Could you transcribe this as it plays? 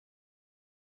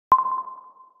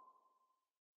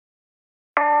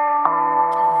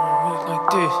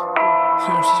this. She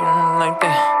should rap like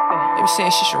that. They be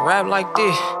saying she should rap like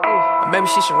this. Or maybe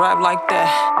she should rap like that.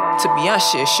 To be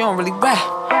honest, shit, she don't really rap.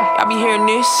 I be hearing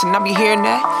this and I be hearing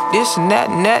that. This and that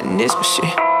and that and this, but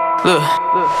shit. Look.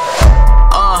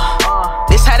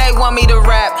 This how they want me to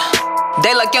rap.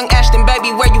 They like, young AshSten,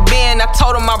 baby, where you been? I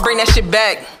told them I'll bring that shit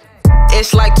back.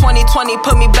 It's like 2020,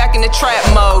 put me back in the trap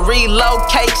mode.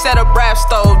 Relocate, set up rap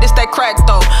stove. This that crack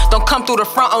though. Don't come through the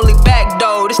front, only back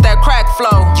though. This that crack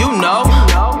flow, you know.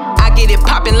 I get it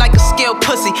poppin' like a skilled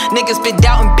pussy. Niggas been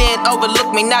doubting, been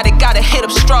overlooked me. Now they gotta hit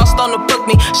up straws, don't book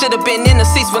me. Should've been in the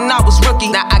seats when I was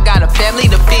rookie. Now I got a family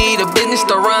to feed, a business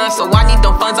to run, so I need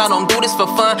them funds, I don't do this for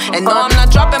fun. And no, I'm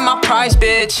not dropping my price,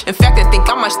 bitch. In fact, I think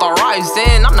I might start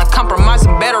rising. I'm not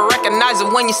compromising, better recognize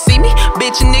it when you see me.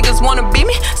 Bitch, niggas wanna be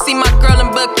me. See my girl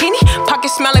in bikini,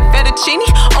 pockets smell like fettuccine.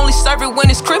 Only serve it when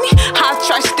it's creamy. Hot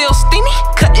track still steamy.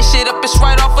 Cutting shit up, it's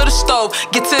right off of the stove.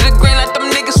 Get to the green like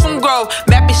them niggas from Grove.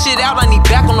 Mapping shit out, I need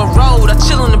back on the road. I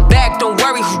chill in the back, don't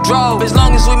worry who drove. As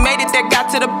long as we made it, that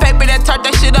got to the paper, that turned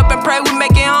that shit up and pray we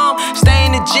make it home. Stay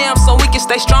in the gym so we can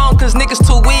stay strong, cause niggas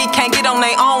too weak, can't get on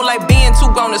their own. Like being too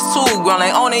grown is too grown.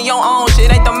 They owning your own shit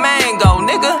ain't the mango,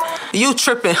 nigga. You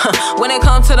trippin', When it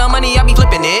comes to the money, I be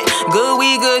flipping it. Good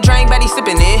weed, good drink, baby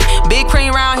sipping it. Big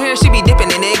cream round here, she be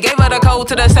dipping in it. Gave her the code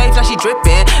to the safe, now she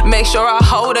drippin'. Make sure I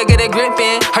hold her, get a grip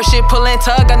in. Her shit pullin'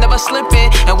 tug, I never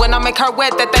slippin'. And when I make her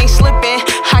wet, that thing slippin'.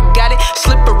 I got it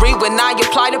slippery when I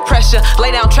apply the pressure.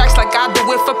 Lay down tracks like I do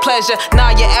it for pleasure.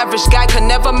 Nah, your average guy could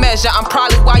never measure. I'm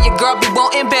probably why your girl be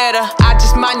wanting better. I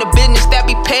just mind the business that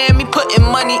be paying me, putting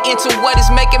money into what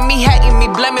is making me, hating me,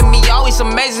 blaming me, always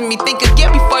amazing me. Think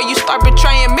again before you start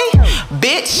betraying me,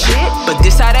 bitch. But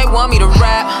this how they want me to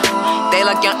rap. They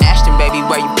like, young AshSten, baby,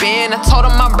 where you been? I told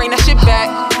them I'll bring that shit back.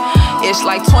 It's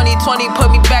like 2020, put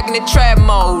me back in the trap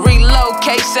mode.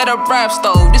 Relocate, set up rap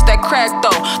stove. This that crack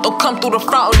though. Don't come through the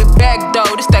front or the back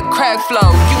though. This that crack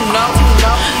flow, you know.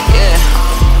 Yeah,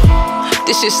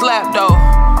 this shit slap though.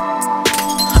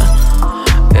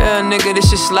 Yeah, nigga, this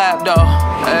shit slap though.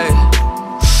 Hey.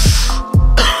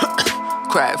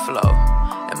 Crack flow.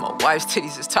 And my wife's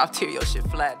titties is top tier, your shit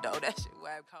flat though. That shit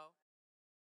whack cold.